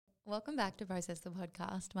Welcome back to Process the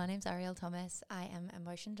Podcast. My name's Ariel Thomas. I am a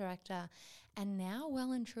motion director and now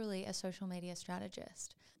well and truly a social media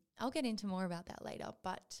strategist. I'll get into more about that later,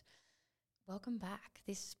 but welcome back.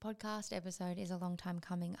 This podcast episode is a long time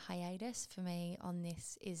coming. Hiatus for me on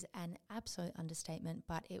this is an absolute understatement,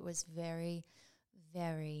 but it was very,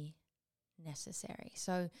 very necessary.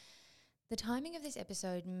 So the timing of this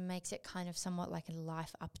episode makes it kind of somewhat like a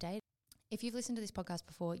life update. If you've listened to this podcast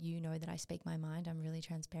before, you know that I speak my mind. I'm really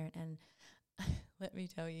transparent, and let me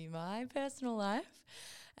tell you, my personal life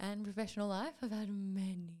and professional life have had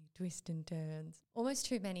many twists and turns. Almost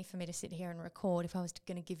too many for me to sit here and record. If I was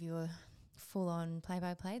going to give you a full-on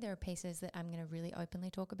play-by-play, there are pieces that I'm going to really openly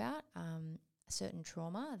talk about, certain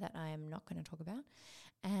trauma that I am not going to talk about,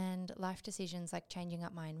 and life decisions like changing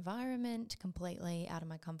up my environment completely out of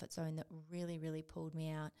my comfort zone that really, really pulled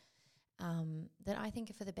me out. That I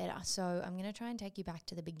think are for the better. So I'm going to try and take you back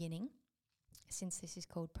to the beginning. Since this is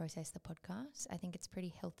called Process the Podcast, I think it's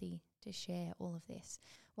pretty healthy to share all of this.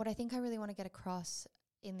 What I think I really want to get across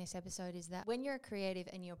in this episode is that when you're a creative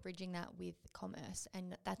and you're bridging that with commerce,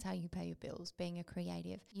 and that's how you pay your bills, being a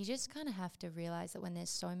creative, you just kind of have to realize that when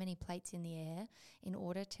there's so many plates in the air, in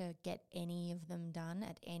order to get any of them done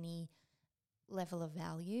at any level of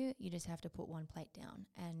value, you just have to put one plate down.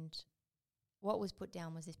 And what was put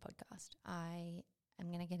down was this podcast. I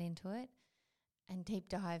am going to get into it and deep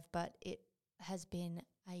dive, but it has been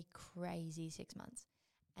a crazy 6 months.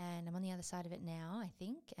 And I'm on the other side of it now, I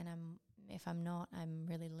think. And if I'm not, I'm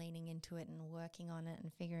really leaning into it and working on it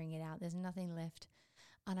and figuring it out. There's nothing left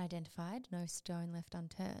unidentified, no stone left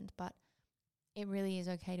unturned. But it really is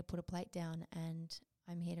okay to put a plate down, and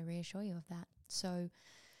I'm here to reassure you of that. So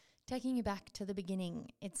taking you back to the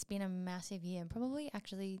beginning, it's been a massive year. Probably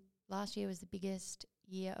actually last year was the biggest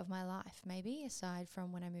year of my life, maybe, aside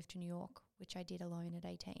from when I moved to New York, which I did alone at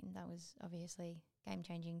 18. That was obviously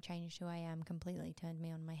game-changing, changed who I am, completely turned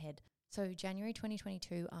me on my head. So January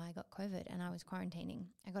 2022, I got COVID and I was quarantining.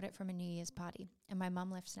 I got it from a New Year's party, and my mum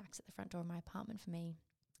left snacks at the front door of my apartment for me.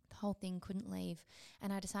 The whole thing, couldn't leave.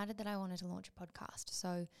 And I decided that I wanted to launch a podcast.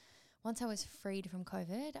 So once I was freed from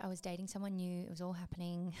COVID, I was dating someone new. It was all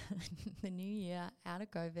happening the new year, out of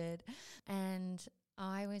COVID. And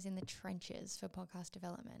I was in the trenches for podcast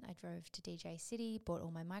development. I drove to DJ City, bought all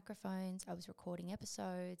my microphones. I was recording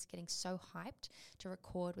episodes, getting so hyped to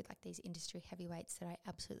record with like these industry heavyweights that I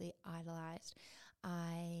absolutely idolized.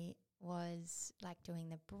 I was like doing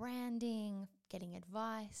the branding, getting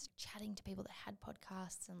advice, chatting to people that had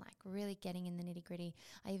podcasts, and like really getting in the nitty gritty.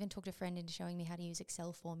 I even talked a friend into showing me how to use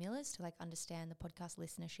Excel formulas to like understand the podcast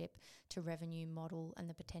listenership to revenue model and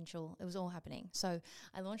the potential. It was all happening. So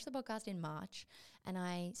I launched the podcast in March, and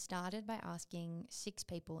I started by asking 6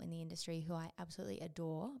 people in the industry who I absolutely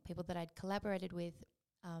adore, people that I'd collaborated with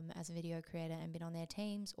as a video creator and been on their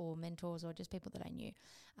teams or mentors or just people that I knew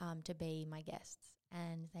to be my guests.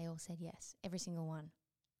 And they all said yes, every single one,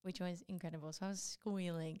 which was incredible. So I was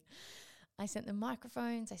squealing. I sent them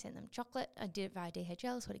microphones. I sent them chocolate. I did it via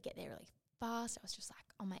DHL, so to get there really fast. I was just like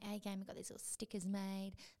on my A game. I got these little stickers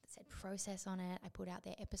made that said process on it. I put out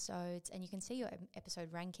their episodes, and you can see your episode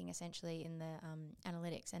ranking essentially in the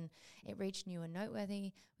analytics, and it reached New and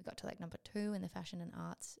Noteworthy. We got to like number 2 in the fashion and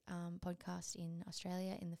arts podcast in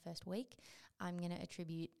Australia in the first week. I'm going to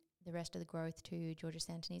attribute the rest of the growth to Georgia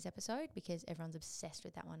Santoni's episode, because everyone's obsessed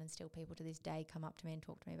with that one, and still people to this day come up to me and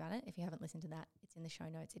talk to me about it. If you haven't listened to that, it's in the show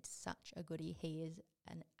notes. It's such a goodie. He is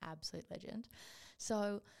an absolute legend.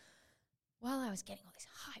 So while I was getting all this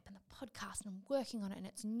hype and the podcast, and I'm working on it and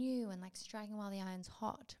it's new and like striking while the iron's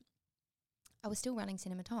hot, I was still running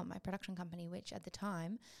Cinema Tom, my production company, which at the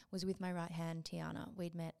time was with my right hand, Tiana.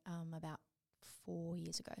 We'd met about 4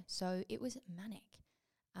 years ago. So it was manic.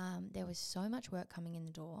 There was so much work coming in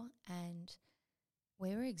the door, and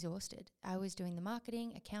we were exhausted. I was doing the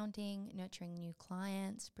marketing, accounting, nurturing new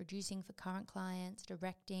clients, producing for current clients,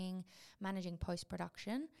 directing, managing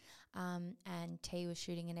post-production, and T was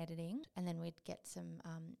shooting and editing. And then we'd get some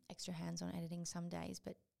extra hands on editing some days,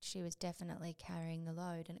 but she was definitely carrying the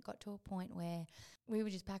load. And it got to a point where we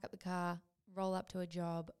would just pack up the car, roll up to a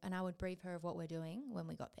job, and I would brief her of what we're doing when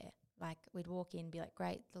we got there. Like we'd walk in, be like,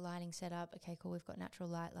 great, the lighting set up. Okay, cool, we've got natural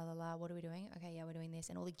light, la, la, la. What are we doing? Okay, yeah, we're doing this.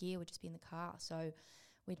 And all the gear would just be in the car. So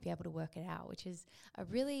we'd be able to work it out, which is a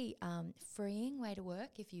really freeing way to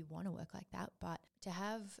work if you want to work like that. But to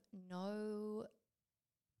have no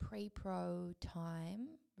pre-pro time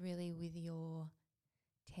really with your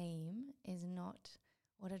team is not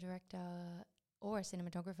what a director or a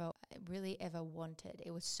cinematographer really ever wanted.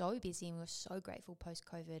 It was so busy, and we were so grateful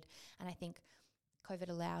post-COVID. And I think COVID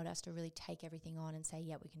allowed us to really take everything on and say,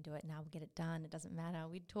 yeah, we can do it now. We'll get it done. It doesn't matter.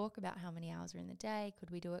 We'd talk about how many hours are in the day.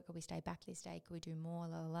 Could we do it? Could we stay back this day? Could we do more?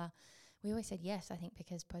 La, la, la. We always said yes, I think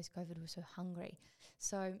because post-COVID we're so hungry.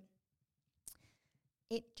 So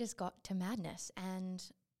it just got to madness, and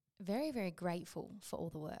very, very grateful for all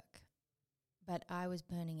the work. But I was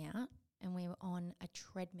burning out, and we were on a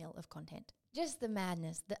treadmill of content. Just the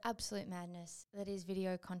madness, the absolute madness that is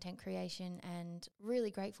video content creation, and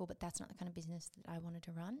really grateful, but that's not the kind of business that I wanted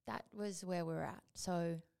to run. That was where we were at.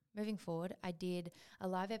 So moving forward, I did a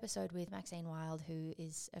live episode with Maxine Wild, who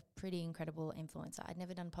is a pretty incredible influencer. I'd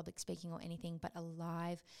never done public speaking or anything, but a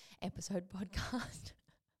live episode podcast.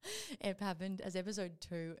 It happened as episode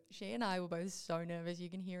 2. She and I were both so nervous. You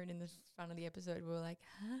can hear it in the front of the episode. We were like,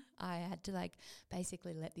 huh? I had to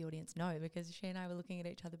basically let the audience know, because she and I were looking at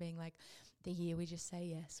each other being like, the year we just say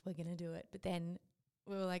yes, we're going to do it. But then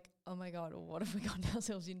we were like, oh my God, what have we gotten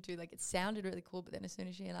ourselves into? It sounded really cool, but then as soon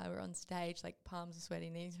as she and I were on stage, palms are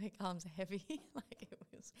sweating, knees, arms are heavy. It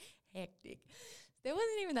was hectic. There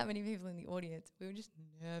wasn't even that many people in the audience. We were just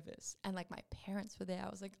nervous. And my parents were there. I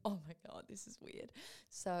was like, oh my God, this is weird.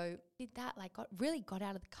 So did that, got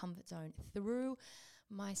out of the comfort zone, threw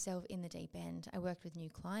myself in the deep end. I worked with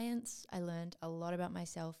new clients. I learned a lot about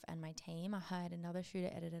myself and my team. I hired another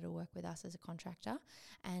shooter editor to work with us as a contractor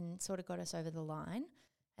and sort of got us over the line.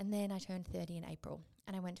 And then I turned 30 in April,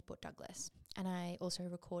 and I went to Port Douglas. And I also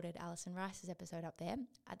recorded Alison Rice's episode up there.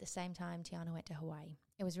 At the same time, Tiana went to Hawaii.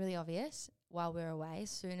 It was really obvious while we were away, as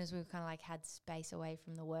soon as we kind of had space away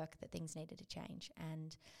from the work, that things needed to change.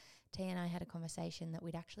 And Tia and I had a conversation that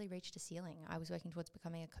we'd actually reached a ceiling. I was working towards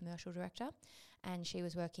becoming a commercial director, and she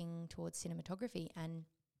was working towards cinematography, and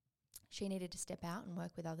she needed to step out and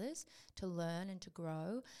work with others to learn and to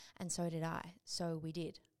grow, and so did I. So we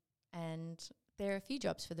did. And there are a few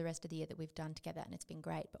jobs for the rest of the year that we've done together, and it's been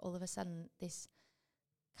great. But all of a sudden, this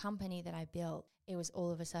company that I built, it was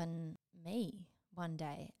all of a sudden me one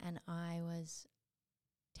day, and I was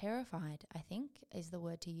terrified, I think is the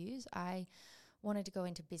word to use. I wanted to go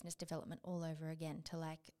into business development all over again,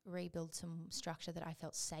 to rebuild some structure that I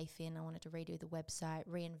felt safe in. I wanted to redo the website,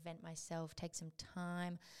 reinvent myself, take some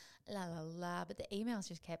time, la la la. But the emails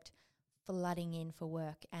just kept flooding in for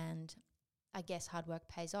work, and I guess hard work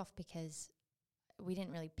pays off, because we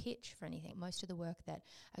didn't really pitch for anything. Most of the work that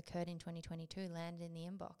occurred in 2022 landed in the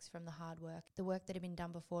inbox from the hard work, the work that had been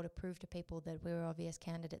done before to prove to people that we were obvious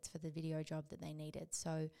candidates for the video job that they needed.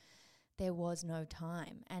 So there was no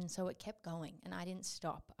time. And so it kept going, and I didn't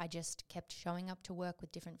stop. I just kept showing up to work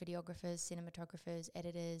with different videographers, cinematographers,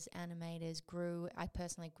 editors, animators, I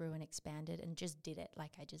personally grew and expanded and just did it.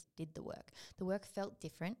 I just did the work. The work felt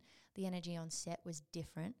different. The energy on set was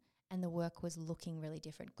different. And the work was looking really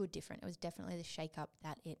different, different. It was definitely the shake-up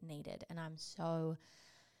that it needed. And I'm so,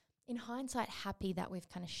 in hindsight, happy that we've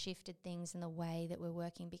kind of shifted things in the way that we're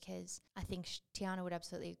working, because I think Tiana would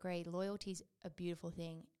absolutely agree. Loyalty's a beautiful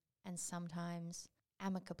thing. And sometimes,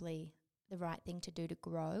 amicably, the right thing to do to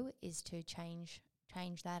grow is to change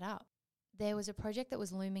that up. There was a project that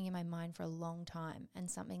was looming in my mind for a long time, and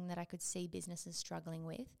something that I could see businesses struggling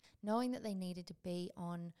with, knowing that they needed to be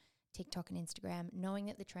on TikTok and Instagram, knowing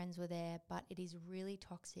that the trends were there, but it is really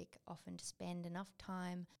toxic often to spend enough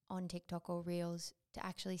time on TikTok or Reels to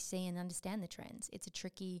actually see and understand the trends. It's a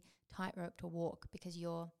tricky tightrope to walk, because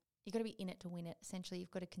you've got to be in it to win it. Essentially,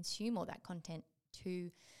 you've got to consume all that content to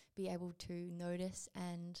be able to notice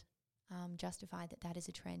and justify that is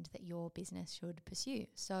a trend that your business should pursue.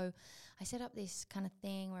 So I set up this kind of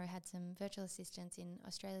thing where I had some virtual assistants in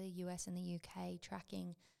Australia, US and the UK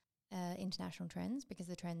tracking international trends, because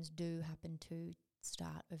the trends do happen to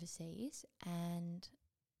start overseas. And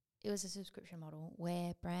it was a subscription model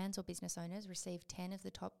where brands or business owners receive 10 of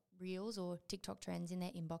the top Reels or TikTok trends in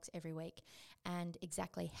their inbox every week, and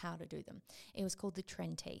exactly how to do them. It was called the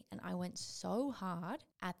Trend Tee, and I went so hard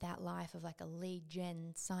at that life of a lead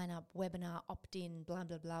gen, sign up, webinar, opt-in, blah,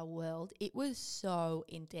 blah, blah world. It was so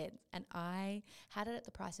intense, and I had it at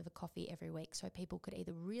the price of a coffee every week, so people could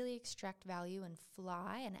either really extract value and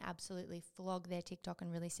fly and absolutely flog their TikTok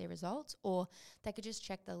and really see results, or they could just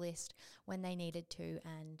check the list when they needed to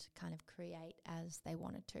and kind of create as they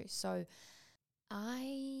wanted to. So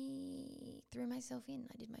I threw myself in.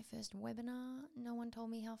 I did my first webinar. No one told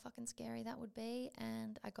me how fucking scary that would be.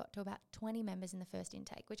 And I got to about 20 members in the first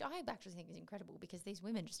intake, which I actually think is incredible, because these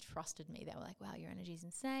women just trusted me. They were like, wow, your energy is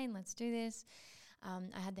insane. Let's do this.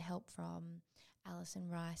 I had the help from Alison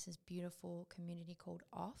Rice's beautiful community called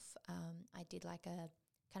Off. I did a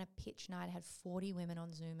kind of pitch night. I had 40 women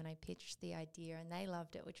on Zoom, and I pitched the idea, and they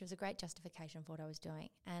loved it, which was a great justification for what I was doing.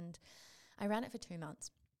 And I ran it for 2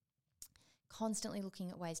 months. constantly looking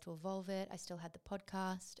at ways to evolve it. I still had the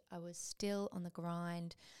podcast. I was still on the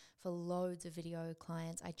grind for loads of video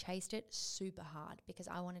clients. I chased it super hard because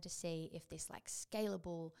I wanted to see if this like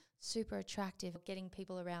scalable, super attractive, getting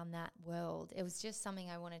people around that world, it was just something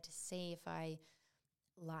I wanted to see if I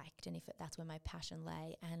liked and if that's where my passion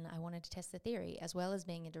lay. And I wanted to test the theory. As well as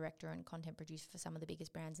being a director and content producer for some of the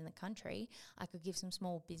biggest brands in the country, I could give some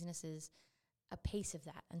small businesses a piece of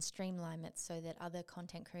that and streamline it so that other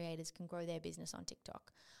content creators can grow their business on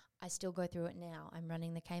TikTok. I still go through it now. I'm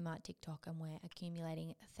running the Kmart TikTok and we're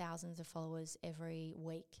accumulating thousands of followers every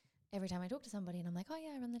week. Every time I talk to somebody and I'm like, oh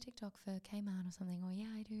yeah, I run the TikTok for Kmart or something, or yeah,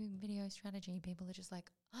 I do video strategy, people are just like,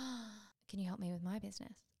 oh, can you help me with my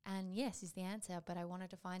business? And yes is the answer, but I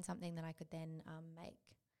wanted to find something that I could then make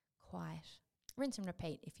quite rinse and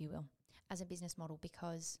repeat, if you will, as a business model,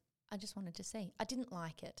 because I just wanted to see. I didn't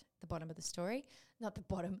like it, the bottom of the story. Not the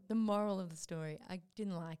bottom, the moral of the story. I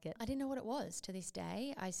didn't like it. I didn't know what it was. To this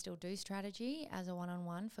day, I still do strategy as a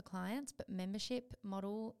one-on-one for clients, but membership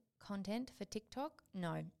model content for TikTok,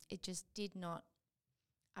 no. It just did not,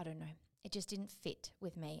 I don't know. It just didn't fit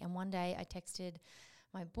with me. And one day I texted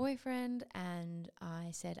my boyfriend and I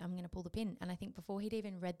said, I'm going to pull the pin. And I think before he'd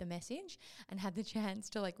even read the message and had the chance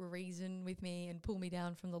to like reason with me and pull me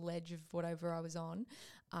down from the ledge of whatever I was on,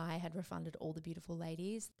 I had refunded all the beautiful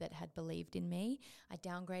ladies that had believed in me. I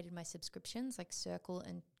downgraded my subscriptions like Circle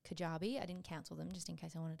and Kajabi. I didn't cancel them just in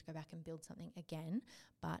case I wanted to go back and build something again.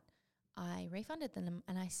 But I refunded them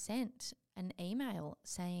and I sent an email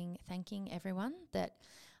thanking everyone that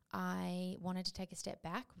I wanted to take a step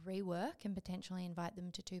back, rework and potentially invite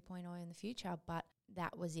them to 2.0 in the future, but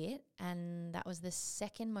that was it. And that was the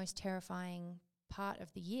second most terrifying part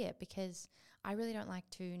of the year because I really don't like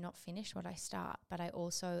to not finish what I start, but I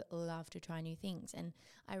also love to try new things. And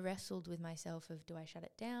I wrestled with myself of, do I shut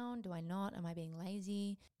it down? Do I not? Am I being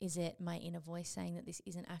lazy? Is it my inner voice saying that this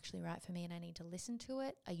isn't actually right for me and I need to listen to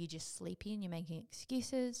it? Are you just sleepy and you're making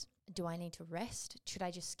excuses? Do I need to rest? Should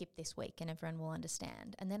I just skip this week and everyone will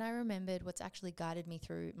understand? And then I remembered what's actually guided me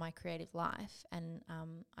through my creative life. And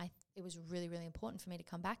it was really, really important for me to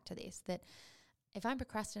come back to this, that if I'm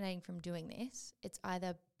procrastinating from doing this, it's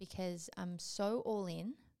either because I'm so all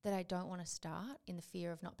in that I don't want to start in the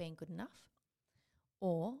fear of not being good enough,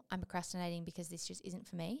 or I'm procrastinating because this just isn't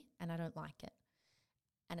for me and I don't like it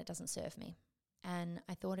and it doesn't serve me. And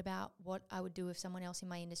I thought about what I would do if someone else in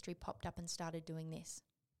my industry popped up and started doing this.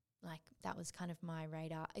 Like that was kind of my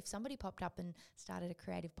radar. If somebody popped up and started a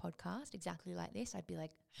creative podcast exactly like this, I'd be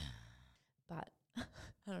like, but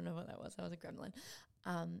I don't know what that was. That was a gremlin.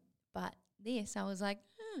 But this, I was like,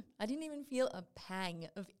 I didn't even feel a pang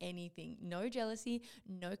of anything. No jealousy,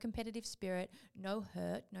 no competitive spirit, no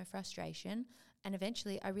hurt, no frustration. And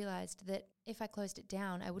eventually I realized that if I closed it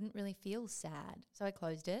down, I wouldn't really feel sad. So I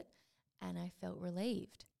closed it and I felt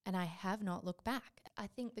relieved. And I have not looked back. I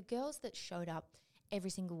think the girls that showed up every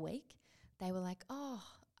single week, they were like,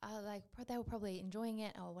 they were probably enjoying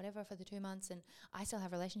it or whatever for the 2 months, and I still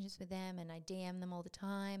have relationships with them and I DM them all the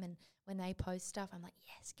time, and when they post stuff I'm like,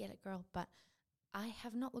 yes, get it girl. But I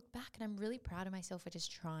have not looked back and I'm really proud of myself for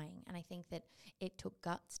just trying. And I think that it took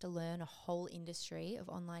guts to learn a whole industry of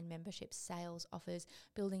online memberships, sales, offers,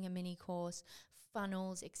 building a mini course,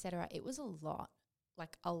 funnels, etc. It was a lot.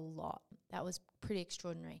 Like a lot. That was pretty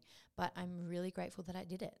extraordinary. But I'm really grateful that I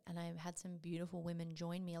did it. And I've had some beautiful women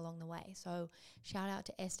join me along the way. So shout out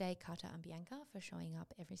to Estee, Kata and Bianca for showing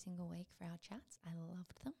up every single week for our chats. I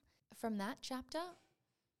loved them. From that chapter,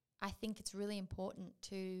 I think it's really important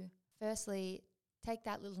to firstly take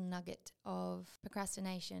that little nugget of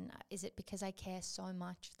procrastination. Is it because I care so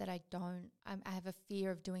much that I have a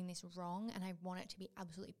fear of doing this wrong and I want it to be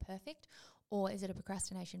absolutely perfect? Or is it a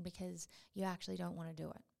procrastination because you actually don't want to do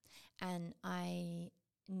it? And I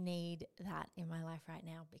need that in my life right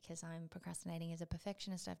now because I'm procrastinating as a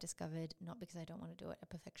perfectionist, I've discovered, not because I don't want to do it, a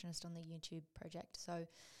perfectionist on the YouTube project. So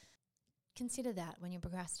consider that when you're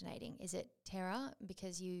procrastinating. Is it terror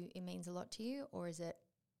because it means a lot to you, or is it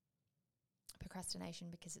procrastination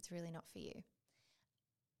because it's really not for you?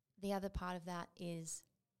 The other part of that is,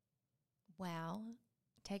 wow,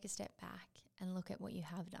 take a step back and look at what you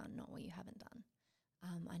have done, not what you haven't done.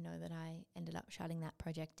 I know that I ended up shutting that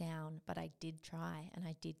project down, but I did try and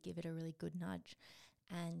I did give it a really good nudge.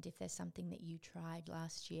 And if there's something that you tried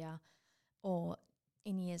last year or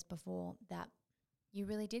in years before that you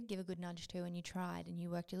really did give a good nudge to and you tried and you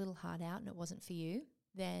worked your little heart out and it wasn't for you,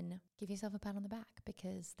 then give yourself a pat on the back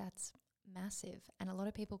because that's massive. And a lot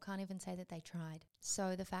of people can't even say that they tried.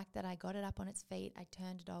 So the fact that I got it up on its feet, I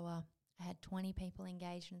turned it over, I had 20 people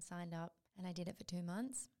engaged and signed up, and I did it for 2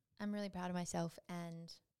 months. I'm really proud of myself,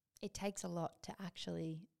 and it takes a lot to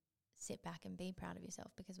actually sit back and be proud of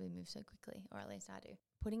yourself because we move so quickly, or at least I do.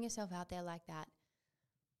 Putting yourself out there like that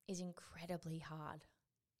is incredibly hard.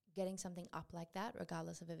 Getting something up like that,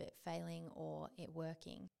 regardless of it failing or it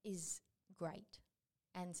working, is great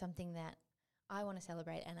and something that I want to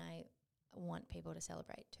celebrate and I want people to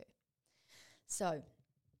celebrate too. So,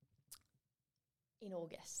 in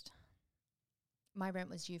August, my rent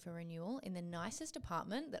was due for renewal in the nicest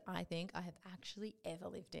apartment that I think I have actually ever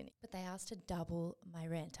lived in. But they asked to double my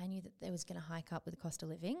rent. I knew that there was going to hike up with the cost of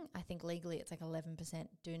living. I think legally it's like 11%.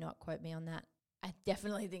 Do not quote me on that. I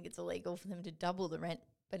definitely think it's illegal for them to double the rent.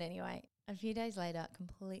 But anyway, a few days later,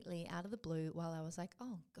 completely out of the blue, while I was like,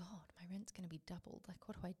 oh God, my rent's going to be doubled. Like,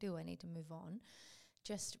 what do? I need to move on.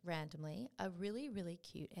 Just randomly, a really, really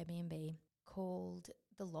cute Airbnb called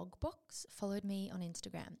The Logbox followed me on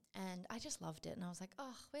Instagram, and I just loved it. And I was like,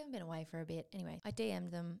 oh, we haven't been away for a bit. Anyway, I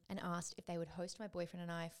DM'd them and asked if they would host my boyfriend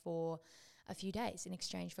and I for a few days in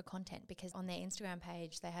exchange for content, because on their Instagram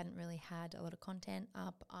page, they hadn't really had a lot of content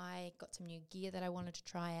up. I got some new gear that I wanted to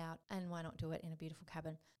try out, and why not do it in a beautiful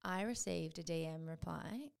cabin? I received a DM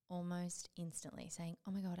reply almost instantly saying,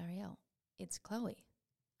 oh my God, Ariel, it's Chloe.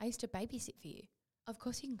 I used to babysit for you. Of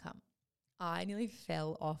course you can come. I nearly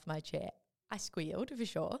fell off my chair. I squealed for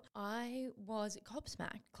sure. I was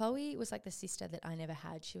gobsmacked. Chloe was like the sister that I never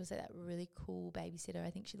had. She was like that really cool babysitter. I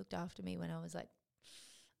think she looked after me when I was like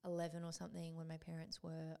 11 or something, when my parents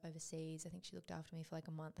were overseas. I think she looked after me for like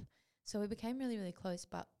a month. So we became really, really close.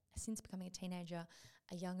 But since becoming a teenager,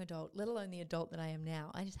 a young adult, let alone the adult that I am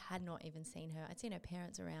now, I just had not even seen her. I'd seen her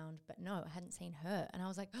parents around, but no, I hadn't seen her. And I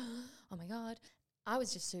was like, oh my God. I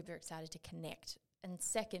was just super excited to connect. And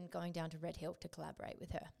second, going down to Red Hill to collaborate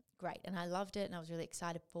with her. Great. And I loved it. And I was really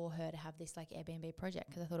excited for her to have this like Airbnb project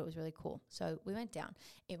because I thought it was really cool. So we went down.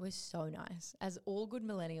 It was so nice, as all good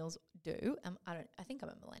millennials do. I think I'm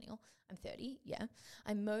a millennial. I'm 30. Yeah.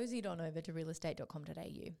 I moseyed on over to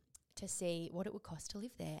realestate.com.au to see what it would cost to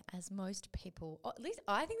live there, as most people, or at least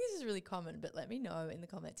I think this is really common, but let me know in the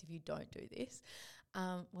comments if you don't do this,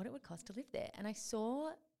 what it would cost to live there. And I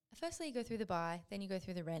saw, firstly you go through the buy, then you go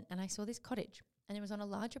through the rent, and I saw this cottage, and it was on a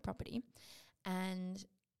larger property, and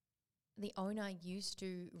the owner used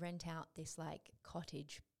to rent out this like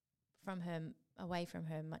cottage from her, away from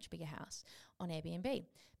her much bigger house on Airbnb.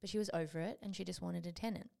 But she was over it and she just wanted a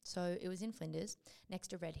tenant. So it was in Flinders next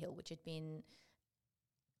to Red Hill, which had been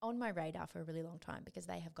on my radar for a really long time because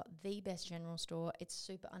they have got the best general store. It's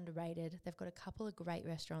super underrated. They've got a couple of great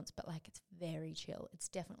restaurants, but like it's very chill. It's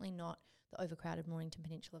definitely not the overcrowded Mornington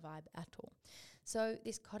Peninsula vibe at all. So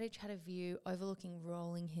this cottage had a view overlooking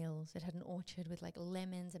rolling hills. It had an orchard with like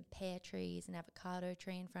lemons and pear trees and avocado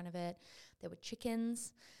tree in front of it. There were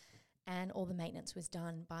chickens, and all the maintenance was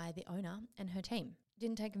done by the owner and her team.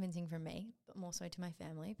 Didn't take convincing from me, but more so to my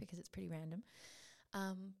family because it's pretty random.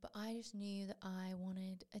 But I just knew that I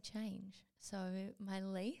wanted a change. So my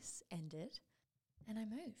lease ended and I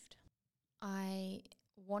moved. I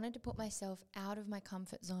wanted to put myself out of my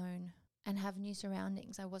comfort zone and have new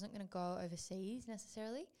surroundings. I wasn't going to go overseas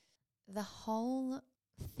necessarily. The whole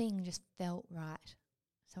thing just felt right.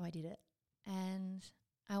 So I did it. And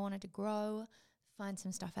I wanted to grow, find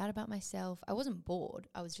some stuff out about myself. I wasn't bored.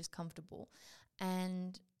 I was just comfortable.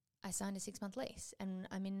 And I signed a 6-month lease, and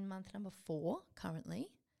I'm in month number 4 currently,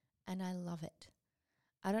 and I love it.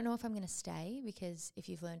 I don't know if I'm going to stay, because if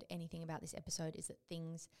you've learned anything about this episode is that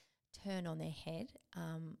things turn on their head.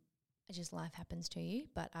 Just life happens to you,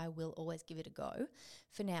 but I will always give it a go.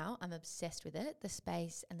 For now, I'm obsessed with it. The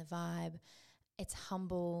space and the vibe, it's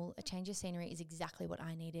humble. A change of scenery is exactly what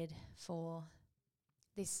I needed for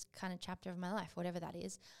this kind of chapter of my life, whatever that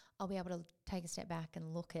is. I'll be able to take a step back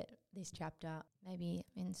and look at this chapter maybe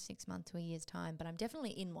in 6 months to a year's time, but I'm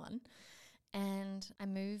definitely in one. And I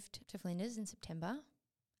moved to Flinders in September,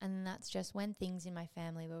 and that's just when things in my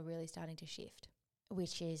family were really starting to shift,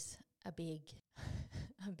 which is a big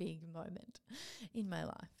a big moment in my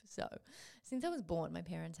life. So since I was born, my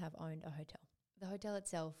parents have owned a hotel. The hotel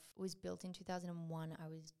itself was built in 2001. I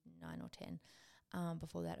was 9 or 10.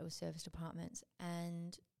 Before that, it was serviced apartments.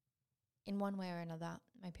 And in one way or another,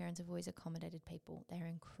 my parents have always accommodated people. They're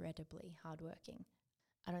incredibly hardworking.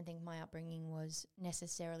 I don't think my upbringing was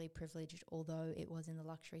necessarily privileged, although it was in the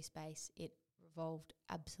luxury space. It revolved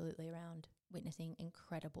absolutely around witnessing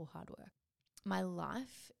incredible hard work. My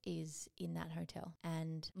life is in that hotel,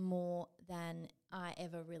 and more than I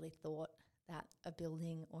ever really thought that a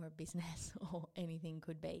building or a business or anything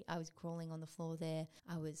could be. I was crawling on the floor there.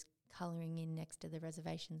 I was colouring in next to the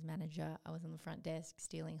reservations manager. I was on the front desk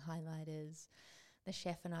stealing highlighters. The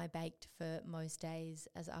chef and I baked for most days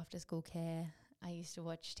as after school care. I used to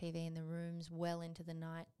watch TV in the rooms well into the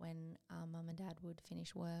night when Mum and Dad would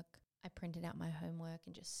finish work. I printed out my homework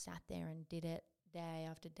and just sat there and did it day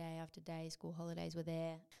after day after day. School holidays were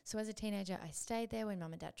there. So as a teenager, I stayed there when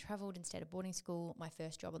mum and dad travelled instead of boarding school. My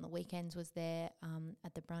first job on the weekends was there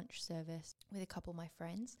at the brunch service with a couple of my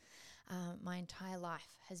friends. My entire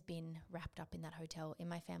life has been wrapped up in that hotel, in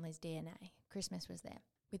my family's DNA. Christmas was there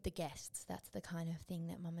with the guests. That's the kind of thing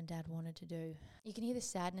that mum and dad wanted to do. You can hear the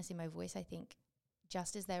sadness in my voice, I think,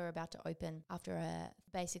 just as they were about to open after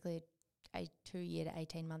basically a 2-year to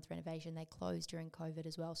 18-month renovation. They closed during COVID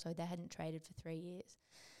as well, so they hadn't traded for 3 years.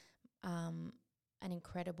 An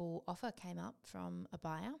incredible offer came up from a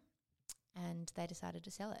buyer and they decided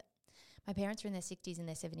to sell it. My parents are in their 60s and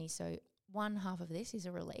their 70s, so one half of this is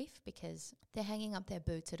a relief because they're hanging up their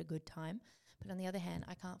boots at a good time. But on the other hand,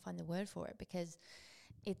 I can't find the word for it because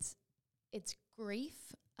it's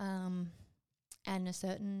grief and a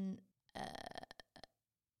certain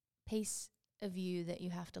piece of you that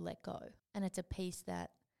you have to let go. And it's a piece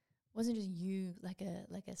that wasn't just you like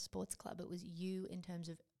a sports club. It was you in terms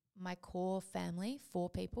of my core family, 4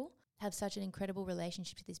 people, have such an incredible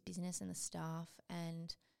relationship to this business and the staff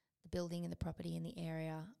and the building and the property in the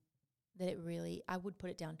area that it really, I would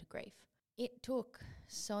put it down to grief. It took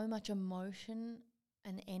so much emotion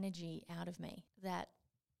and energy out of me that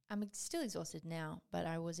I'm still exhausted now, but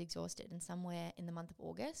I was exhausted. And somewhere in the month of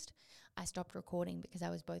August, I stopped recording because I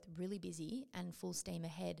was both really busy and full steam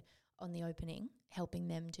ahead on the opening, helping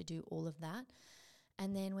them to do all of that.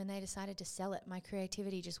 And then when they decided to sell it, my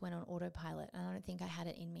creativity just went on autopilot. And I don't think I had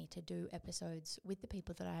it in me to do episodes with the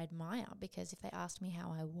people that I admire, because if they asked me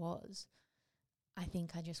how I was, I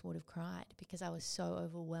think I just would have cried because I was so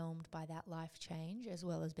overwhelmed by that life change as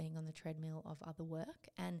well as being on the treadmill of other work.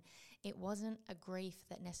 And it wasn't a grief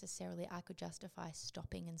that necessarily I could justify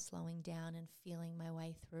stopping and slowing down and feeling my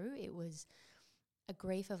way through. It was a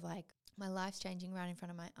grief of like, my life's changing right in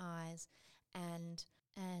front of my eyes and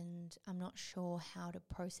I'm not sure how to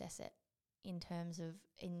process it in terms of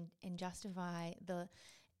and justify the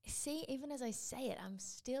see, even as I say it, I'm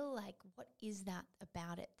still like, what is that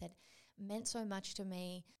about it that meant so much to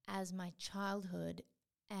me as my childhood?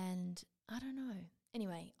 And I don't know.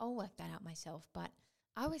 Anyway, I'll work that out myself. But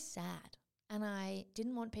I was sad and I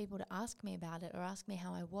didn't want people to ask me about it or ask me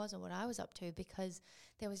how I was or what I was up to, because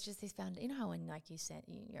there was just this you know how when like you're upset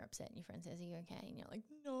and your friend says, are you okay? And you're like,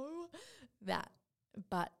 no, that.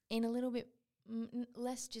 But in a little bit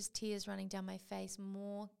less just tears running down my face,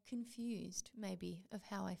 more confused maybe of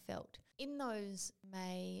how I felt. In those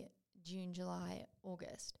May, June, July,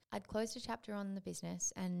 August, I'd closed a chapter on the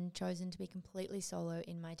business and chosen to be completely solo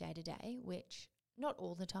in my day-to-day, which not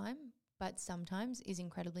all the time, but sometimes is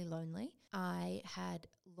incredibly lonely. I had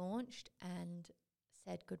launched and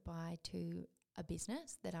said goodbye to a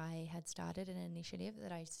business that I had started, an initiative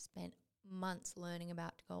that I spent months learning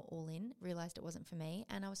about to go all in, realized it wasn't for me,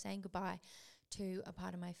 and I was saying goodbye to a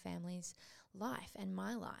part of my family's life and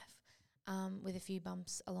my life with a few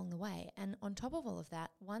bumps along the way. And on top of all of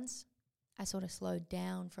that, once I sort of slowed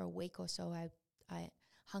down for a week or so, I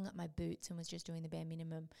hung up my boots and was just doing the bare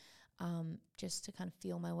minimum just to kind of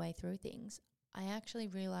feel my way through things. I actually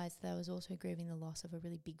realized that I was also grieving the loss of a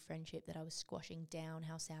really big friendship that I was squashing down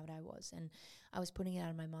how sad I was. And I was putting it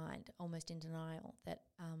out of my mind, almost in denial, that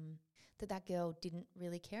that girl didn't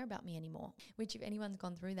really care about me anymore, which if anyone's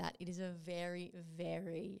gone through that, it is a very,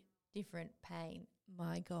 very different pain.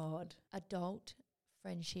 My God. Adult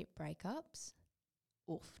friendship breakups,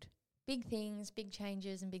 oofed. Big things, big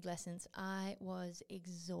changes and big lessons. I was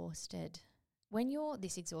exhausted. When you're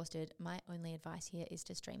this exhausted, my only advice here is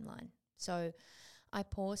to streamline. So I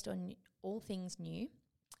paused on all things new.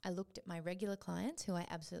 I looked at my regular clients, who I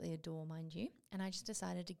absolutely adore, mind you, and I just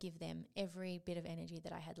decided to give them every bit of energy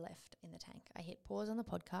that I had left in the tank. I hit pause on the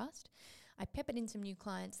podcast. I peppered in some new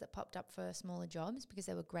clients that popped up for smaller jobs because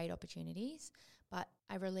they were great opportunities, but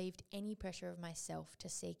I relieved any pressure of myself to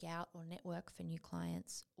seek out or network for new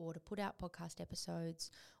clients or to put out podcast episodes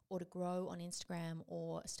or to grow on Instagram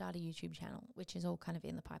or start a YouTube channel, which is all kind of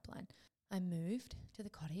in the pipeline. I moved to the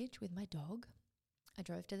cottage with my dog. I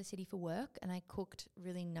drove to the city for work and I cooked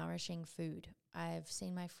really nourishing food. I've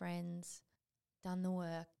seen my friends, done the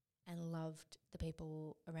work, and loved the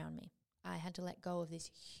people around me. I had to let go of this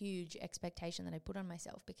huge expectation that I put on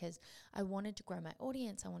myself because I wanted to grow my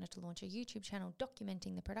audience. I wanted to launch a YouTube channel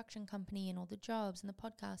documenting the production company and all the jobs and the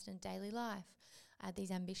podcast and daily life. I had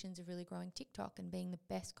these ambitions of really growing TikTok and being the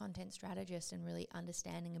best content strategist and really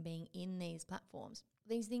understanding and being in these platforms.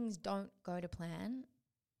 These things don't go to plan.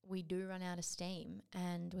 We do run out of steam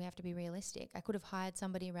and we have to be realistic. I could have hired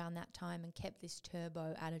somebody around that time and kept this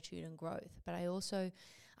turbo attitude and growth, but I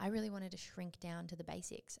I really wanted to shrink down to the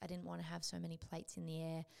basics. I didn't want to have so many plates in the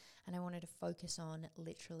air, and I wanted to focus on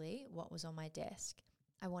literally what was on my desk.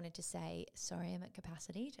 I wanted to say, sorry, I'm at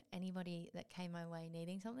capacity to anybody that came my way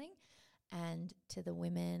needing something, and to the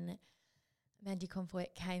women, Mandy Comfort,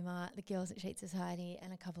 Kmart, the girls at Sheet Society,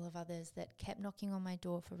 and a couple of others that kept knocking on my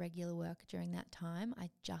door for regular work during that time. I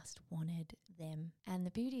just wanted them. And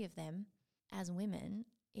the beauty of them as women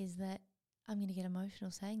is that, I'm going to get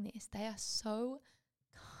emotional saying this, they are so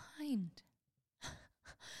kind.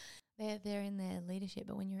 They're in their leadership,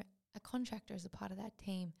 but when you're a contractor as a part of that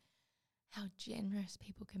team, how generous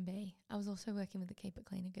people can be. I was also working with the Keep It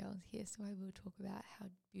Cleaner girls here, so I will talk about how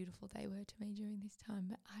beautiful they were to me during this time,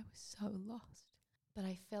 but I was so lost. But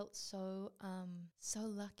I felt so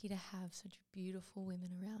lucky to have such beautiful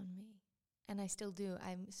women around me. And I still do.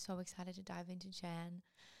 I'm so excited to dive into Jan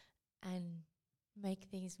and make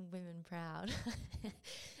these women proud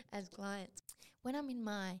as clients. When I'm in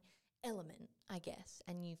my element, I guess,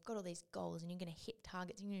 and you've got all these goals and you're going to hit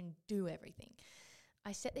targets and you're going to do everything,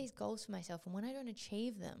 I set these goals for myself, and when I don't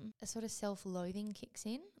achieve them, a sort of self-loathing kicks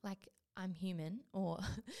in, like I'm human, or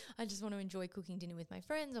I just want to enjoy cooking dinner with my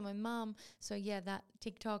friends or my mum, so yeah, that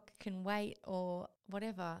TikTok can wait or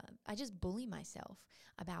whatever. I just bully myself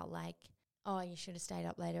about like, oh, you should have stayed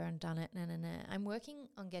up later and done it, no. I'm working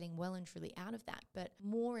on getting well and truly out of that, but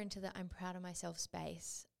more into the I'm proud of myself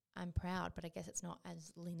space. I'm proud, but I guess it's not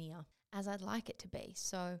as linear as I'd like it to be.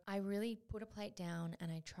 So I really put a plate down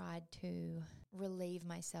and I tried to relieve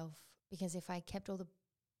myself, because if I kept all the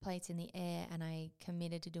plates in the air and I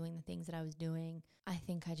committed to doing the things that I was doing, I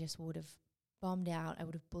think I just would have bombed out. I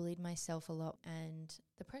would have bullied myself a lot, and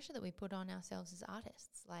the pressure that we put on ourselves as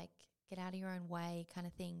artists, like get out of your own way kind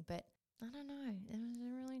of thing. But I don't know, it was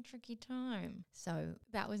a really tricky time. So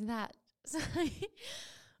that was that. So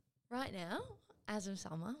right now, as of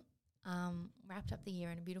summer, wrapped up the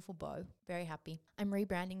year in a beautiful bow, very happy. I'm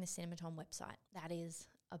rebranding the Cinematon website. That is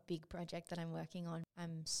a big project that I'm working on.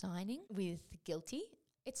 I'm signing with Guilty.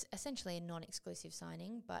 It's essentially a non-exclusive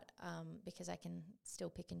signing, but because I can still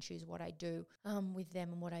pick and choose what I do with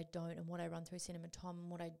them and what I don't, and what I run through Cinematon and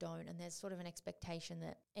what I don't. And there's sort of an expectation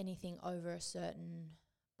that anything over a certain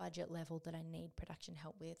budget level that I need production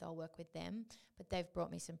help with, I'll work with them. But they've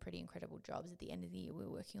brought me some pretty incredible jobs. At the end of the year, we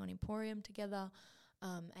were working on Emporium together,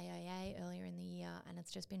 AIA earlier in the year, and it's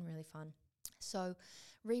just been really fun. So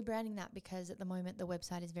rebranding that, because at the moment the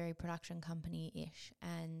website is very production company-ish,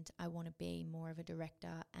 and I want to be more of a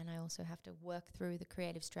director, and I also have to work through the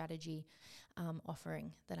creative strategy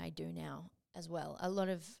offering that I do now as well. A lot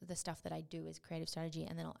of the stuff that I do is creative strategy,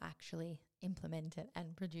 and then I'll actually implement it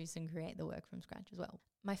and produce and create the work from scratch as well.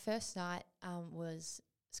 My first site was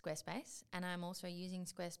Squarespace, and I'm also using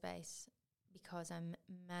Squarespace because I'm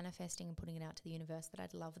manifesting and putting it out to the universe that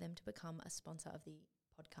I'd love them to become a sponsor of the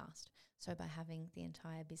podcast. So by having the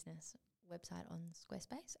entire business website on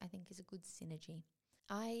Squarespace, I think is a good synergy.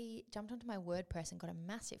 I jumped onto my WordPress and got a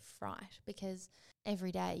massive fright, because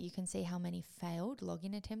every day you can see how many failed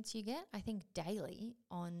login attempts you get. I think daily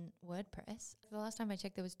on WordPress. The last time I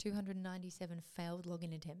checked, there was 297 failed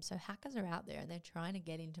login attempts. So hackers are out there and they're trying to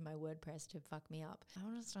get into my WordPress to fuck me up.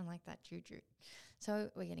 I just don't like that juju.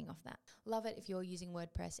 So we're getting off that. Love it if you're using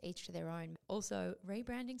WordPress, each to their own. Also,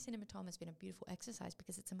 rebranding Cinematon has been a beautiful exercise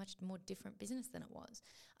because it's a much more different business than it was.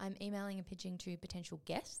 I'm emailing and pitching to potential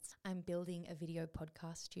guests. I'm building a video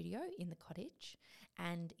podcast studio in the cottage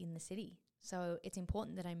and in the city. So it's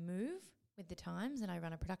important that I move with the times, and I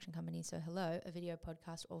run a production company. So hello, a video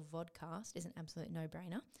podcast or vodcast is an absolute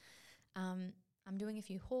no-brainer. I'm doing a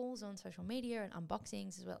few hauls on social media and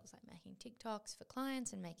unboxings, as well as like making TikToks for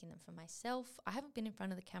clients and making them for myself. I haven't been in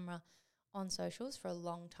front of the camera on socials for a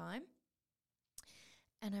long time,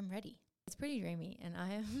 and I'm ready. It's pretty dreamy, and I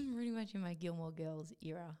am pretty much in my Gilmore Girls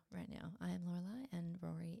era right now. I am Lorelai, and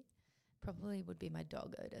Rory probably would be my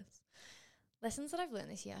dog, Otis. Lessons that I've learned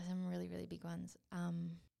this year, some really, really big ones.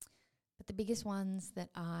 But the biggest ones that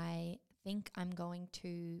I think I'm going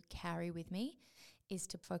to carry with me is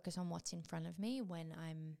to focus on what's in front of me when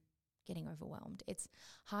I'm getting overwhelmed. It's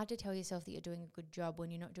hard to tell yourself that you're doing a good job when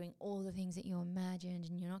you're not doing all the things that you imagined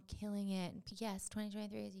and you're not killing it. And yes,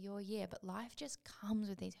 2023 is your year, but life just comes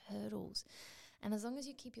with these hurdles. And as long as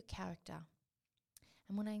you keep your character,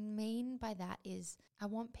 and what I mean by that is I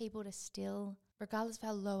want people to still, regardless of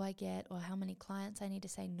how low I get or how many clients I need to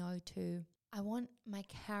say no to, I want my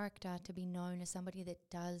character to be known as somebody that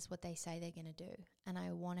does what they say they're going to do. And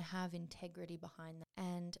I want to have integrity behind that.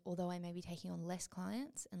 And although I may be taking on less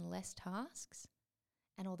clients and less tasks,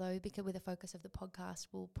 and although because with the focus of the podcast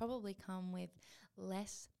will probably come with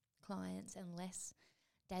less clients and less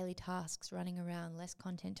daily tasks running around, less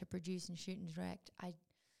content to produce and shoot and direct, I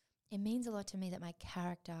it means a lot to me that my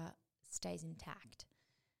character stays intact.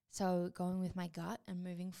 So going with my gut and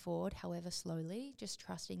moving forward, however slowly, just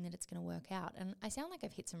trusting that it's going to work out. And I sound like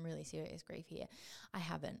I've hit some really serious grief here. I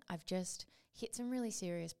haven't. I've just hit some really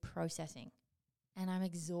serious processing. And I'm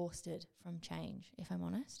exhausted from change, if I'm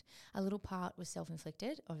honest. A little part was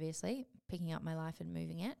self-inflicted, obviously, picking up my life and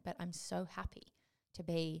moving it. But I'm so happy to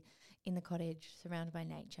be in the cottage, surrounded by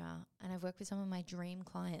nature. And I've worked with some of my dream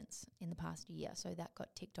clients in the past year. So that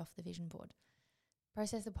got ticked off the vision board.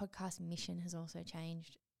 Process the Podcast mission has also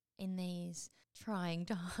changed in these trying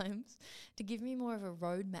times to give me more of a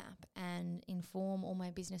roadmap and inform all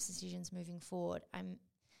my business decisions moving forward. I'm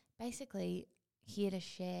basically here to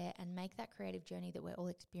share and make that creative journey that we're all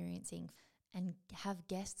experiencing, and have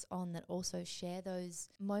guests on that also share those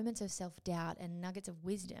moments of self-doubt and nuggets of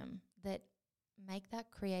wisdom that make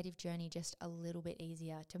that creative journey just a little bit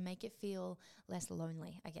easier, to make it feel less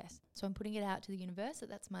lonely, I guess. So I'm putting it out to the universe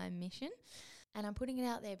that's my mission. And I'm putting it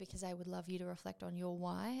out there because I would love you to reflect on your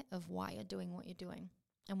why, of why you're doing what you're doing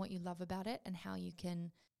and what you love about it, and how you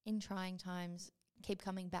can, in trying times, keep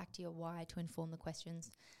coming back to your why to inform the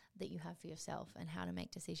questions that you have for yourself and how to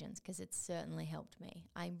make decisions, because it's certainly helped me.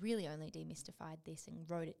 I really only demystified this and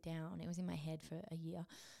wrote it down. It was in my head for a year,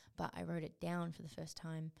 but I wrote it down for the first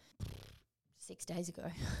time 6 days ago.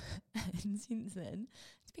 And since then,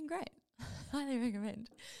 it's been great. Highly recommend.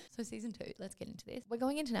 So season 2, let's get into this. We're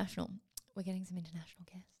going international. We're getting some international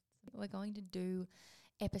guests. We're going to do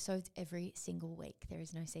episodes every single week. There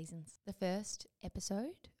is no seasons. The first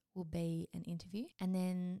episode will be an interview, and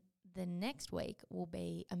then the next week will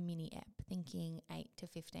be a mini ep, thinking 8 to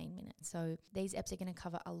 15 minutes. So these eps are going to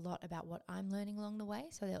cover a lot about what I'm learning along the way.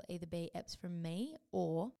 So they'll either be eps from me,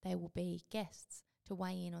 or they will be guests to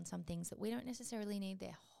weigh in on some things that we don't necessarily need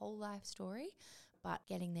their whole life story, but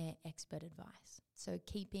getting their expert advice. So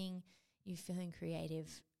keeping you feeling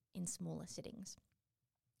creative in smaller sittings.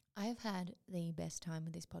 I have had the best time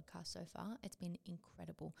with this podcast so far. It's been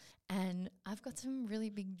incredible. And I've got some really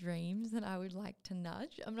big dreams that I would like to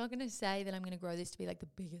nudge. I'm not going to say that I'm going to grow this to be like the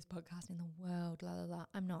biggest podcast in the world, la, la, la.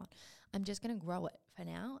 I'm not. I'm just going to grow it for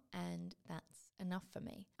now, and that's enough for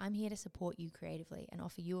me. I'm here to support you creatively and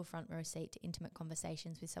offer you a front row seat to intimate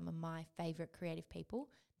conversations with some of my favorite creative people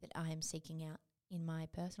that I am seeking out in my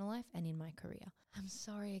personal life and in my career. I'm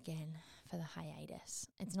sorry again for the hiatus.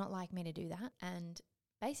 It's not like me to do that. And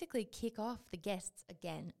basically kick off the guests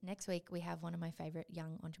again. Next week, we have one of my favorite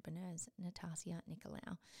young entrepreneurs, Natassia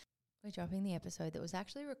Nicolau. We're dropping the episode that was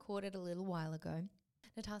actually recorded a little while ago.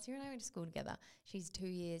 Natassia and I went to school together. She's 2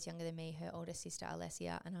 years younger than me. Her older sister,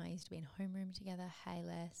 Alessia, and I used to be in homeroom together. Hey,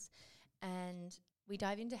 Les. And we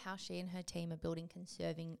dive into how she and her team are building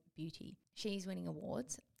Conserving Beauty. She's winning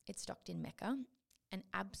awards. It's stocked in Mecca, and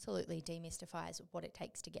absolutely demystifies what it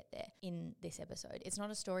takes to get there in this episode. It's not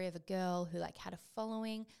a story of a girl who like had a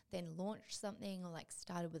following, then launched something, or like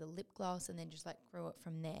started with a lip gloss and then just like grew it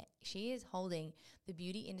from there. She is holding the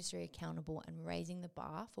beauty industry accountable and raising the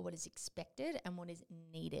bar for what is expected and what is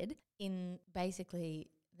needed in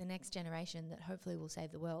basically the next generation that hopefully will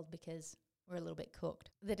save the world, because we're a little bit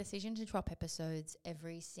cooked. The decision to drop episodes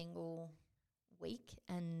every single week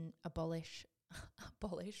and abolish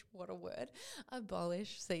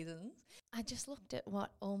seasons. I just looked at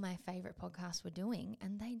what all my favorite podcasts were doing,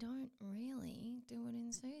 and they don't really do it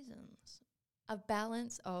in seasons. A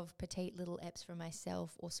balance of petite little eps from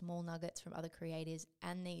myself or small nuggets from other creators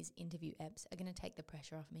and these interview eps are going to take the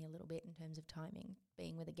pressure off me a little bit in terms of timing.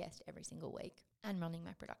 Being with a guest every single week and running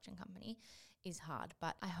my production company is hard,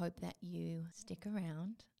 but I hope that you stick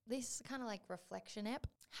around. This kind of like reflection ep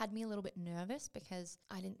had me a little bit nervous because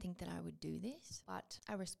I didn't think that I would do this, but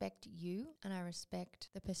I respect you and I respect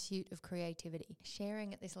the pursuit of creativity.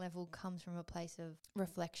 Sharing at this level comes from a place of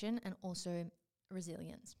reflection and also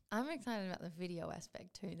resilience. I'm excited about the video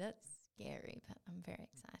aspect too. That's scary, but I'm very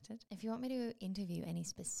excited. If you want me to interview any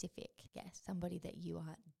specific guest, somebody that you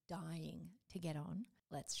are dying to get on,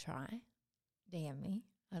 let's try. DM me.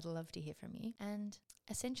 I'd love to hear from you. And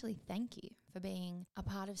essentially, thank you for being a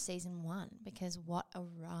part of season 1, because what a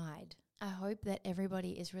ride. I hope that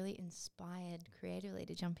everybody is really inspired creatively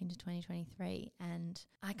to jump into 2023. And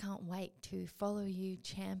I can't wait to follow you,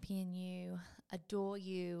 champion you, adore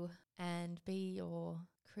you, and be your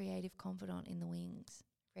creative confidant in the wings,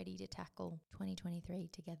 ready to tackle 2023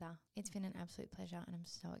 together. It's been an absolute pleasure, and I'm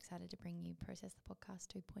so excited to bring you Process the Podcast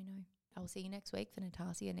 2.0. I will see you next week for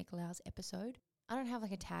Natassia Nicolau's episode. I don't have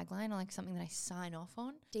like a tagline or like something that I sign off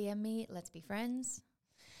on. DM me, let's be friends.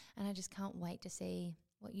 And I just can't wait to see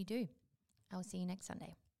what you do. I will see you next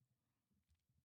Sunday.